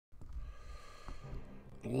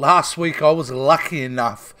Last week I was lucky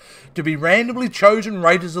enough to be randomly chosen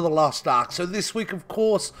Raiders of the Lost Ark. So this week, of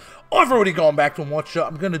course, I've already gone back and watched it.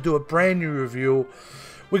 I'm going to do a brand new review.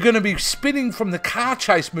 We're going to be spinning from the car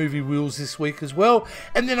chase movie wheels this week as well.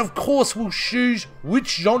 And then, of course, we'll choose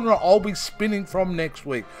which genre I'll be spinning from next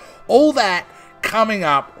week. All that coming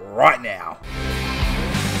up right now.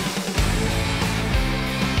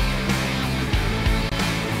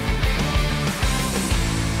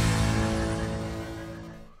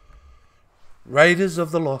 Raiders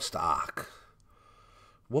of the Lost Ark.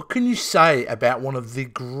 What can you say about one of the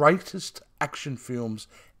greatest action films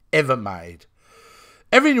ever made?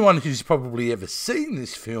 Everyone who's probably ever seen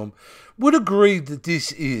this film would agree that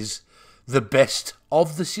this is the best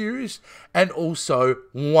of the series and also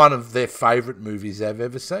one of their favourite movies they've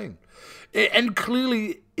ever seen. And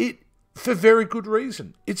clearly, for very good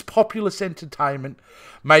reason. It's populist entertainment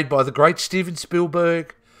made by the great Steven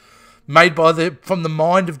Spielberg, made from the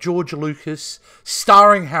mind of George Lucas,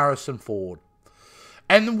 starring Harrison Ford.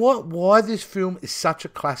 And why this film is such a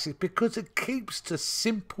classic? Because it keeps to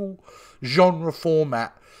simple genre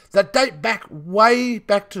format that date way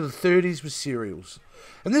back to the 30s with serials.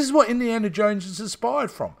 And this is what Indiana Jones is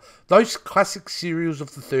inspired from. Those classic serials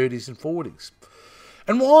of the 30s and 40s.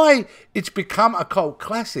 And why it's become a cult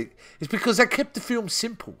classic is because they kept the film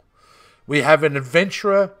simple. We have an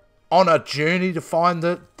adventurer on a journey to find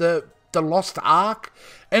the Lost Ark,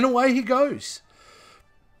 and away he goes.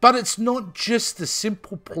 But it's not just the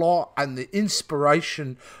simple plot and the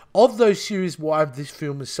inspiration of those series why this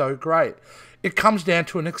film is so great. It comes down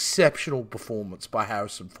to an exceptional performance by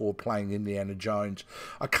Harrison Ford playing Indiana Jones.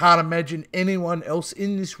 I can't imagine anyone else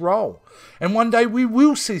in this role. And one day we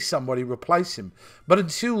will see somebody replace him. But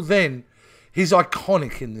until then, he's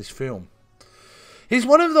iconic in this film. He's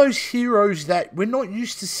one of those heroes that we're not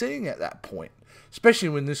used to seeing at that point, especially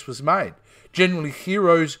when this was made. Generally,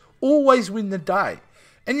 heroes always win the day.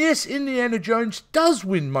 And yes, Indiana Jones does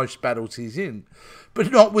win most battles he's in, but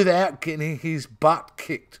not without getting his butt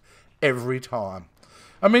kicked every time.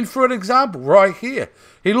 I mean, for an example, right here,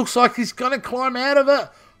 he looks like he's going to climb out of it.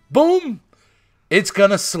 Boom! It's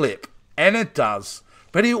going to slip. And it does.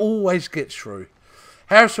 But he always gets through.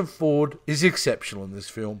 Harrison Ford is exceptional in this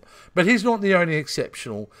film, but he's not the only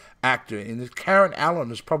exceptional actor in it. Karen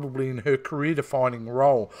Allen is probably in her career-defining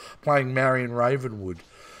role, playing Marion Ravenwood.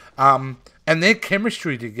 And their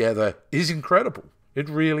chemistry together is incredible. It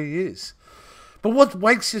really is. But what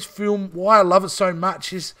makes this film, why I love it so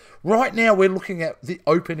much, is right now we're looking at the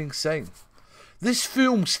opening scene. This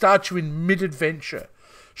film starts you in mid-adventure.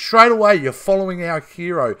 Straight away, you're following our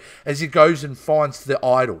hero as he goes and finds the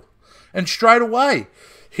idol. And straight away,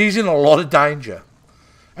 he's in a lot of danger.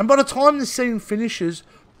 And by the time the scene finishes,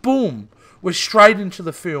 boom, we're straight into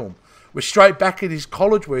the film. We're straight back at his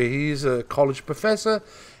college where he is a college professor.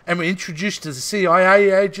 And we're introduced to the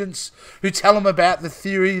CIA agents who tell him about the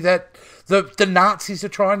theory that the Nazis are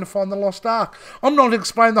trying to find the Lost Ark. I'm not going to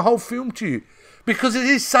explain the whole film to you because it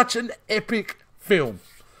is such an epic film.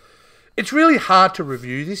 It's really hard to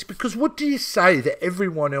review this because what do you say that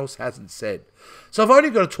everyone else hasn't said? So I've only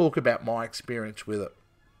got to talk about my experience with it.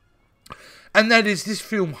 And that is, this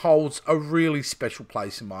film holds a really special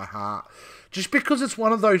place in my heart. Just because it's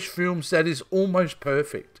one of those films that is almost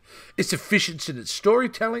perfect. It's efficient in its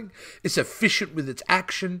storytelling. It's efficient with its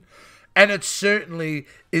action. And it certainly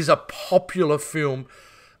is a popular film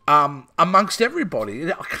amongst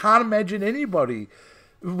everybody. I can't imagine anybody,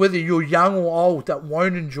 whether you're young or old, that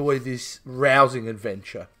won't enjoy this rousing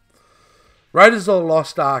adventure. Raiders of the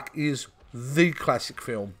Lost Ark is the classic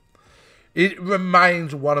film. It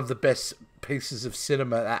remains one of the best pieces of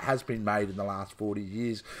cinema that has been made in the last 40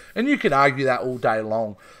 years. And you can argue that all day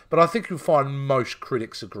long, but I think you'll find most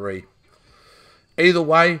critics agree. Either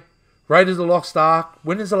way, Raiders of the Lost Ark,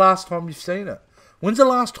 when is the last time you've seen it? When's the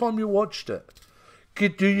last time you watched it?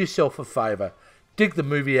 Do yourself a favour. Dig the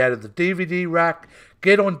movie out of the DVD rack,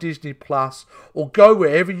 get on Disney Plus, or go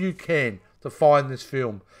wherever you can to find this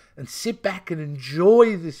film. And sit back and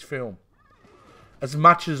enjoy this film as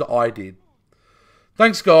much as I did.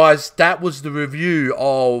 Thanks, guys. That was the review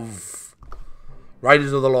of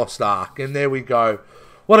Raiders of the Lost Ark. And there we go.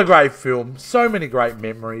 What a great film. So many great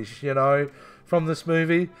memories, you know, from this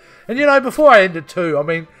movie. And, you know, before I end it too, I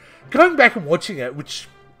mean, going back and watching it, which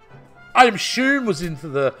I assume was into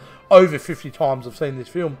the over 50 times I've seen this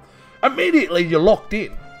film, immediately you're locked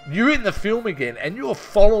in. You're in the film again, and you're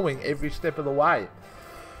following every step of the way.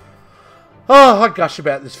 Oh, I gush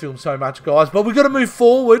about this film so much, guys. But we've got to move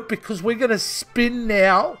forward because we're going to spin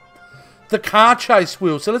now the car chase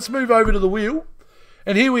wheel. So let's move over to the wheel.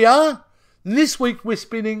 And here we are. This week we're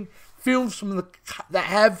spinning films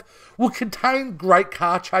will contain great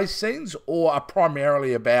car chase scenes or are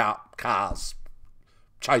primarily about cars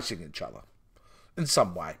chasing each other in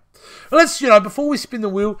some way. Let's, before we spin the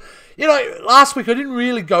wheel, last week I didn't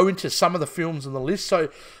really go into some of the films on the list, so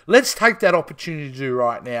let's take that opportunity to do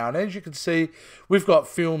right now. And as you can see, we've got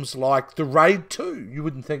films like The Raid 2. You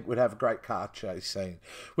wouldn't think would have a great car chase scene.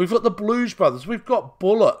 We've got The Blues Brothers. We've got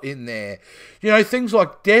Bullet in there. Things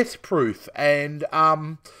like Death Proof and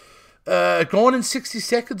Gone in 60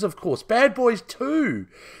 Seconds, of course. Bad Boys 2.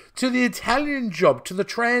 To The Italian Job. To The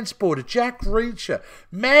Transporter. Jack Reacher.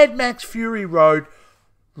 Mad Max Fury Road.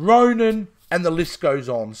 Ronin, and the list goes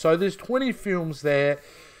on. So there's 20 films there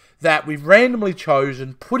that we've randomly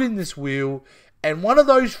chosen, put in this wheel, and one of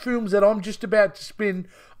those films that I'm just about to spin,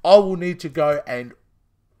 I will need to go and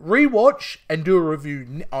rewatch and do a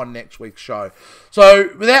review on next week's show.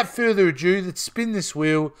 So without further ado, let's spin this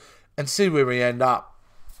wheel and see where we end up.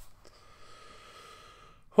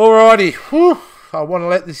 Alrighty, I want to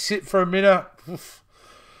let this sit for a minute.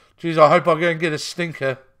 Jeez, I hope I go and get a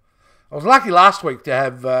stinker. I was lucky last week to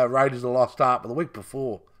have Raiders of the Lost Ark, but the week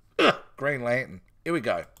before, Green Lantern. Here we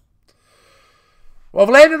go. Well,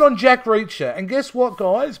 I've landed on Jack Reacher, and guess what,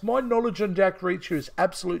 guys? My knowledge on Jack Reacher is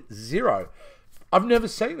absolute zero. I've never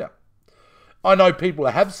seen it. I know people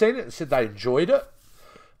that have seen it and said they enjoyed it,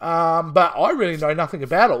 but I really know nothing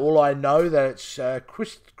about it. All I know that it's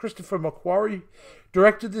Christopher McQuarrie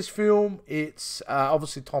directed this film. It's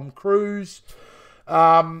obviously Tom Cruise.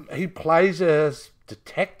 He plays a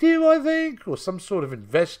detective, I think, or some sort of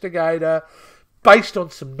investigator, based on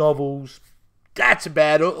some novels. That's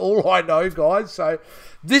about all I know, guys. So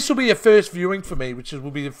this will be a first viewing for me, which will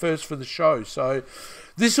be the first for the show. So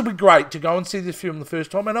this will be great to go and see this film the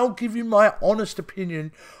first time, and I'll give you my honest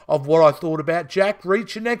opinion of what I thought about Jack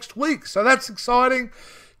Reacher next week. So that's exciting.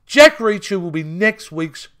 Jack Reacher will be next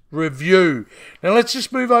week's review. Now let's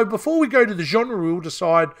just move over. Before we go to the genre, we'll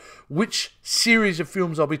decide which series of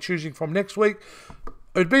films I'll be choosing from next week.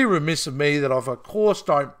 It would be remiss of me that I, of course,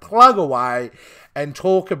 don't plug away and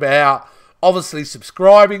talk about obviously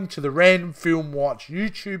subscribing to the Random Film Watch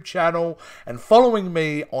YouTube channel and following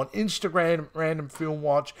me on Instagram, Random Film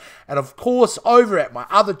Watch, and of course over at my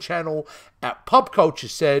other channel at Pop Culture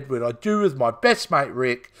Said, where I do with my best mate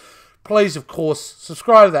Rick. Please, of course,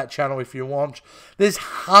 subscribe to that channel if you want. There's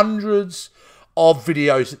hundreds of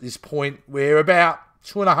videos at this point. We're about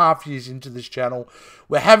 2.5 years into this channel.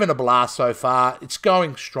 We're having a blast so far. It's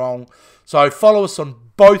going strong. So follow us on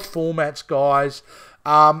both formats, guys.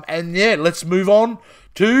 And yeah, let's move on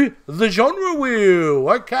to the genre wheel.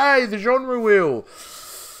 Okay, the genre wheel.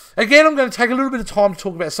 Again, I'm going to take a little bit of time to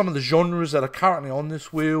talk about some of the genres that are currently on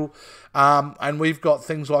this wheel. And we've got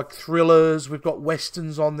things like thrillers, we've got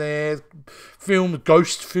westerns on there,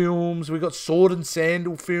 ghost films, we've got sword and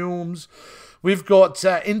sandal films, we've got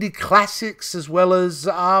indie classics as well as,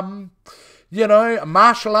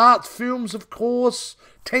 martial arts films, of course,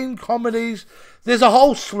 teen comedies. There's a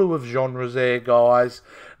whole slew of genres there, guys.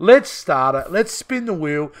 Let's start it. Let's spin the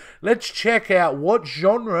wheel. Let's check out what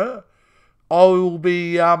genre I will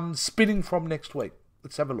be spinning from next week.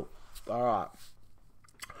 Let's have a look. All right.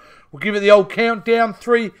 We'll give it the old countdown.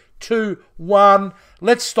 3, 2, 1.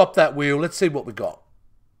 Let's stop that wheel. Let's see what we got.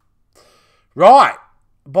 Right.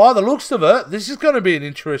 By the looks of it, this is going to be an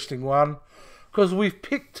interesting one because we've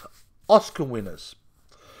picked Oscar winners.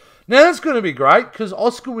 Now, that's going to be great because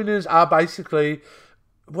Oscar winners are basically,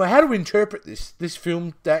 well, how do we interpret this? This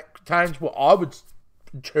film that contains what I would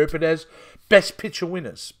interpret as Best Picture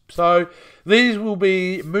winners. So these will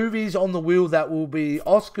be movies on the wheel that will be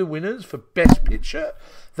Oscar winners for Best Picture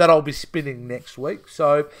that I'll be spinning next week.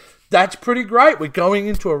 So that's pretty great. We're going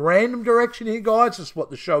into a random direction here, guys. That's what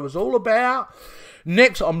the show is all about.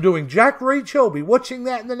 Next, I'm doing Jack Reacher. I'll be watching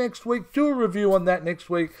that in the next week. Do a review on that next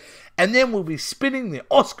week. And then we'll be spinning the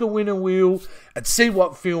Oscar winner wheel and see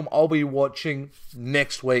what film I'll be watching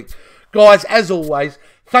next week. Guys, as always,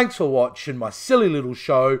 thanks for watching my silly little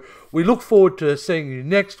show. We look forward to seeing you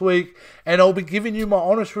next week. And I'll be giving you my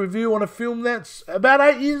honest review on a film that's about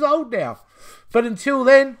 8 years old now. But until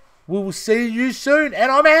then, we will see you soon.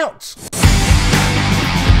 And I'm out.